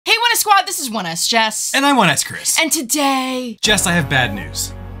Squad, this is 1S Jess. And I'm 1S Chris. And today... Jess, I have bad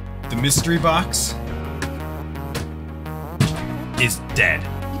news. The mystery box is dead.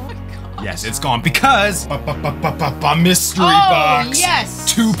 Oh my god. Yes, it's gone because mystery box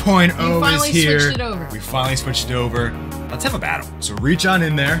yes. 2.0 is here. Switched it over. We finally switched it over. Let's have a battle. So reach on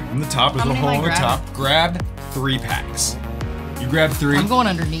in there from the top. There's a little hole in the top. Grab 3 packs. You grab 3. I'm going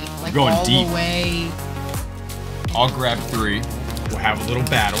underneath, like going all deep. the way. I'll grab 3. We'll have a little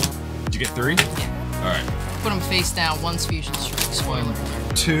battle. Did you get 3? Yeah. All right. Put them face down. 1 fusion strike. Spoiler.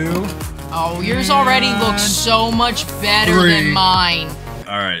 2. Oh, yours already looks so much better 3. than mine.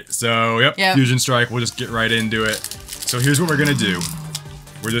 All right. So yep. Fusion strike. We'll just get right into it. So here's what we're gonna do.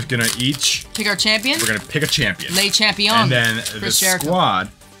 We're just gonna each pick our champion. We're gonna pick a champion. Les champion. And then the squad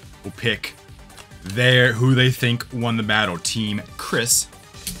will pick who they think won the battle. Team Chris,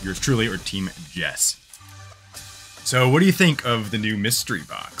 yours truly, or Team Jess. So what do you think of the new mystery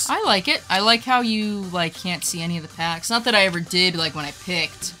box? I like it. I like how you can't see any of the packs. Not that I ever did when I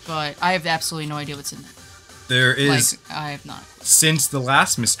picked, but I have absolutely no idea what's in there. There is. I have not. Since the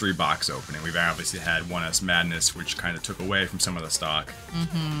last mystery box opening, we've obviously had 1S Madness, which kind of took away from some of the stock.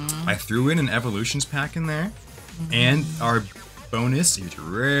 I threw in an Evolutions pack in there, and our bonus is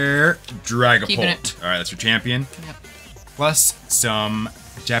rare Dragapult. All right, that's your champion. Yep. Plus some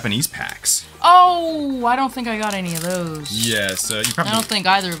Japanese packs. Oh, I don't think I got any of those. Yeah, so you probably. I don't think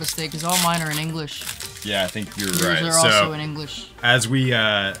either of us did, because all mine are in English. Yeah, I think you're Yours right. are so also in English. As we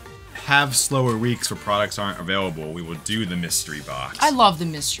have slower weeks where products aren't available, we will do the mystery box. I love the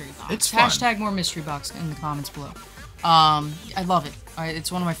mystery box. It's fun. Hashtag more mystery box in the comments below. I love it.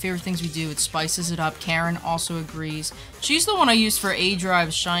 It's one of my favorite things we do. It spices it up. Karen also agrees. She's the one I used for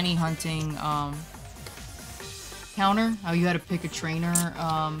A-Drive's shiny hunting counter. How you had to pick a trainer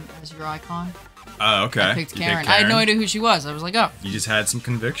as your icon. Oh, okay. I picked Karen. I had no idea who she was. I was like, oh. You just had some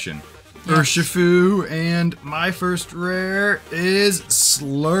conviction. Yes. Urshifu, and my first rare is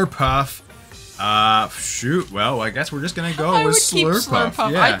Slurpuff. Shoot. Well, I guess we're just gonna go with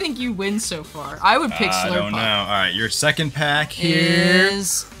Slurpuff. Yeah. I think you win so far. I would pick Slurpuff. I don't know. All right, your second pack here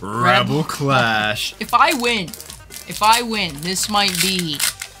is Rebel Clash. If I win, this might be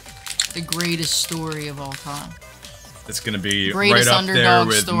the greatest story of all time. It's gonna be greatest right up there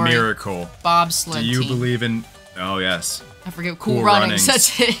with story. Miracle. Bobsled Do you team. believe in? Oh yes. I forget. Cool Runnings.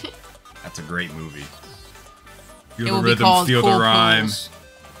 That's it. That's a great movie. Feel It the will rhythm, be called feel Cool the rhyme. Pools.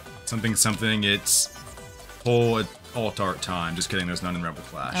 Something, something. It's whole alt-art time. Just kidding. There's none in Rebel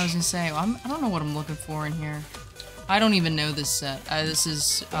Clash. I was gonna say, I don't know what I'm looking for in here. I don't even know this set. This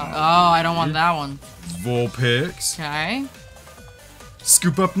is. Oh, I don't want that one. Vulpix. Okay.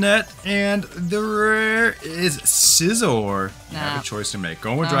 Scoop Up Net, and the rare is Scizor. You have a choice to make.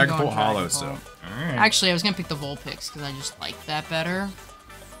 Going with Dragapult Hollow, so. Alright. Actually, I was gonna pick the Vulpix because I just like that better.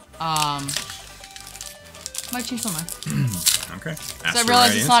 Might change my mind. Okay. So I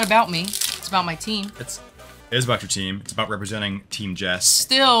realize it's not about me. It's about my team. It is about your team. It's about representing Team Jess.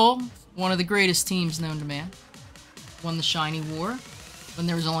 Still, one of the greatest teams known to man. Won the Shiny War when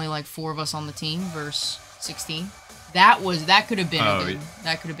there was only 4 of us on the team versus 16. That could have been a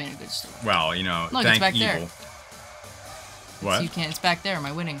good story. Well, you know, look, thank it's back evil. there. What? So you can't. It's back there.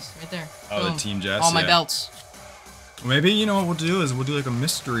 My winnings, right there. Oh, boom. the Team Jess. All my belts. Maybe you know what we'll do is we'll do like a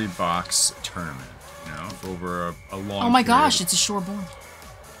mystery box tournament. You know, for over a long. Oh my period. gosh, it's a Shoreborn.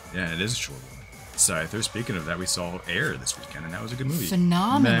 Yeah, it is a Shoreborn. Scyther. Speaking of that, we saw Air this weekend, and that was a good movie.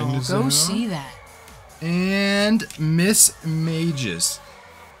 Phenomenal. Go see that. And Miss Magus,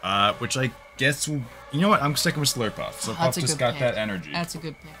 which I guess will. You know what? I'm sticking with Slurpuff. Slurpuff just got that energy. That's a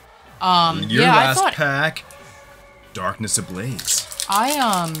good pick. Your last pack, Darkness Ablaze.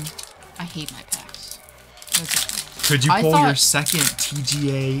 I hate my packs. Could you pull your second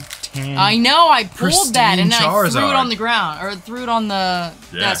TGA 10? I know, I pulled that and then I threw it Charizard. on the ground, or threw it on the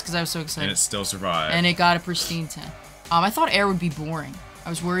desk because I was so excited. And it still survived. And it got a pristine 10. I thought Air would be boring. I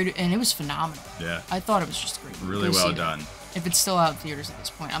was worried, and it was phenomenal. Yeah. I thought it was just great. Really well done. If it's still out in theaters at this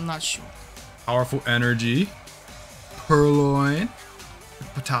point, I'm not sure. Powerful Energy, Purloin,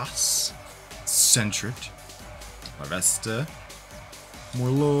 Patas, Centrit, Larvesta,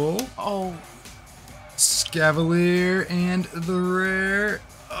 Morlul, Scavalier, and the rare,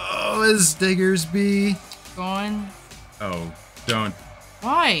 is Diggersby. Going. Oh, don't.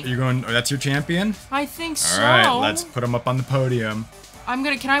 Why? You're going, that's your champion? I think so. Alright, let's put him up on the podium.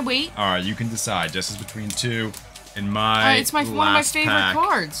 Can I wait? Alright, you can decide. Just as between 2. In my it's one of my favorite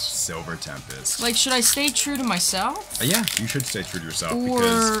cards. Silver Tempest. Should I stay true to myself? Yeah, you should stay true to yourself.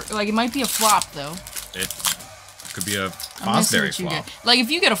 Or, it might be a flop, though. It could be a Fosberry flop.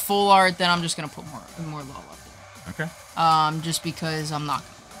 If you get a full art, then I'm just gonna put more love up there. Okay. Just because I'm not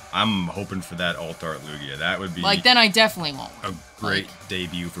I'm hoping for that Alt Art Lugia. That would be like then I definitely won't. A great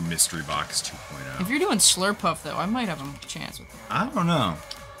debut for Mystery Box 2.0. If you're doing Slurpuff though, I might have a chance with it. I don't know.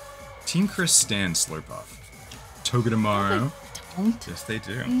 Team Chris stands Slurpuff. Togedemaru. Don't. Yes, they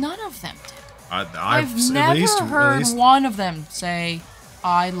do. None of them do. I've never heard one of them say,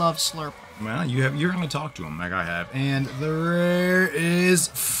 "I love Slurpuff." Well, you're gonna talk to him like I have, and the rare is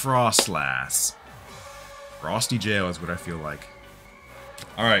Frostlass. Frosty Jail is what I feel like.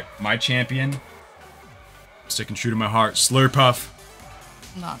 All right, my champion. Sticking true to my heart, Slurpuff.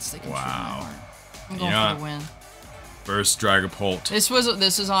 I'm not sticking true to my heart. I'm going for the win. First Dragapult.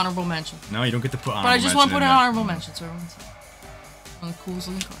 This is honorable mention. No, you don't get to put honorable mention. But I just want to put an honorable mention, so everyone's one of the coolest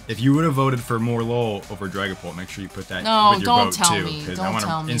looking cards. If you would have voted for more LOL over Dragapult, make sure you put that with your vote too, because I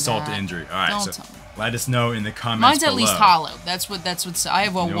want to insult to injury. All right, so let us know in the comments below. Mine's at least hollow. That's what I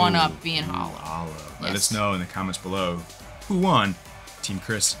have a 1-up being hollow. Let us know in the comments below who won. Team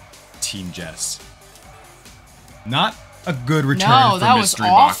Chris, Team Jess. Not a good return for Mystery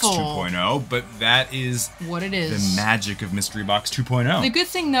Box 2.0, but that is what it is. The magic of Mystery Box 2.0. The good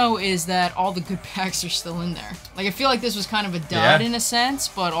thing though is that all the good packs are still in there. Like I feel like this was kind of a dud in a sense,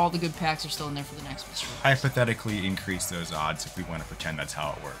 but all the good packs are still in there for the next Mystery Box. Hypothetically increase those odds if we want to pretend that's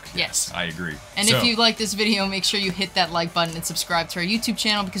how it works. Yes, I agree. And if you like this video, make sure you hit that like button and subscribe to our YouTube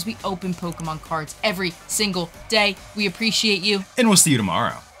channel because we open Pokemon cards every single day. We appreciate you. And we'll see you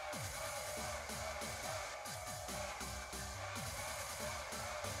tomorrow.